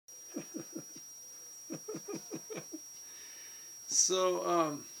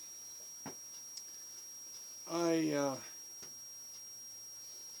So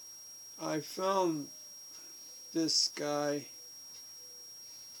I found this guy.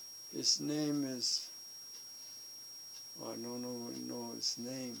 His name is, I don't know his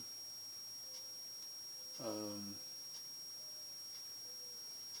name.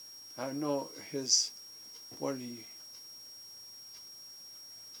 I know his,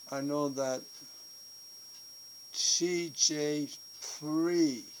 I know that TJ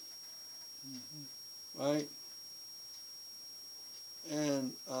Free, right?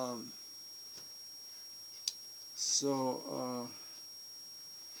 And so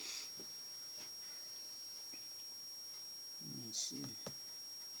let me see.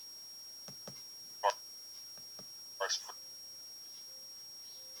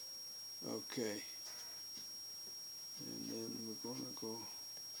 Okay. And then we're going to go.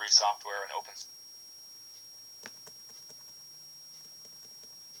 Free software and open.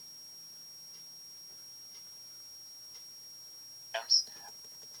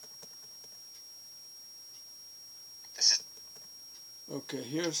 This is. Okay,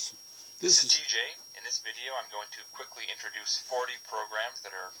 this is TJ. In this video, I'm going to quickly introduce 40 programs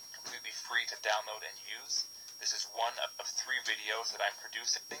that are completely free to download and use. This is one of 3 videos that I'm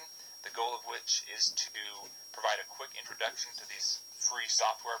producing, the goal of which is to provide a quick introduction to these free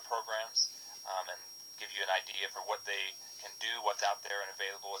software programs and give you an idea for what they can do, what's out there and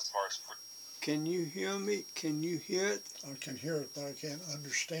available as far as free. Can you hear me? Can you hear it? I can hear it, but I can't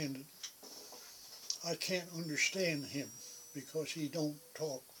understand it. I can't understand him because he don't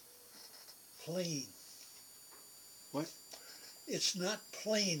talk plain. What? It's not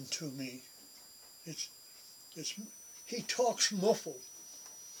plain to me. He talks muffled.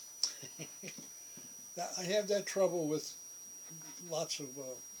 I have that trouble with lots of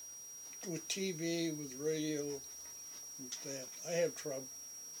with TV, with radio, with that. I have trouble.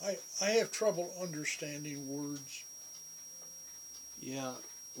 I have trouble understanding words. Yeah.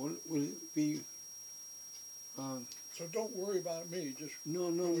 Would it be? So don't worry about me. Just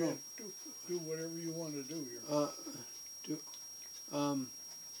no. Do whatever you want to do here.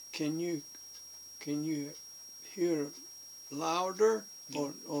 Can you hear louder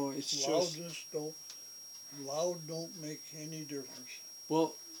or it's Loudness just loud don't make any difference.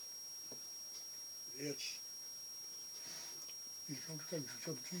 Well, it's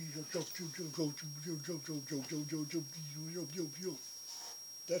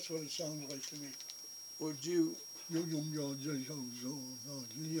that's what it sounds like to me. Would you?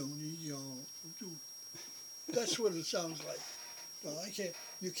 That's what it sounds like. No, I can't.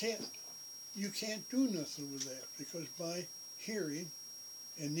 You can't do nothing with that because my hearing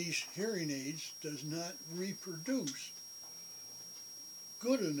and these hearing aids does not reproduce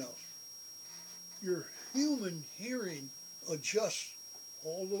good enough. Your human hearing adjusts,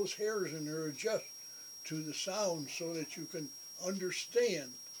 all those hairs in there adjust to the sound so that you can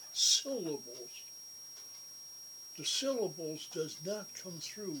understand syllables. The syllables does not come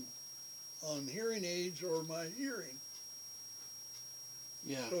through on hearing aids or my hearing.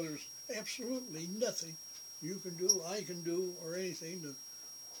 Yeah. So there's absolutely nothing you can do, I can do, or anything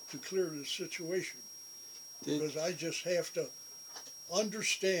to clear the situation. Because I just have to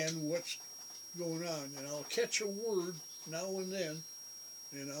understand what's going on. And I'll catch a word now and then,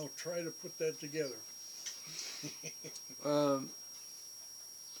 and I'll try to put that together.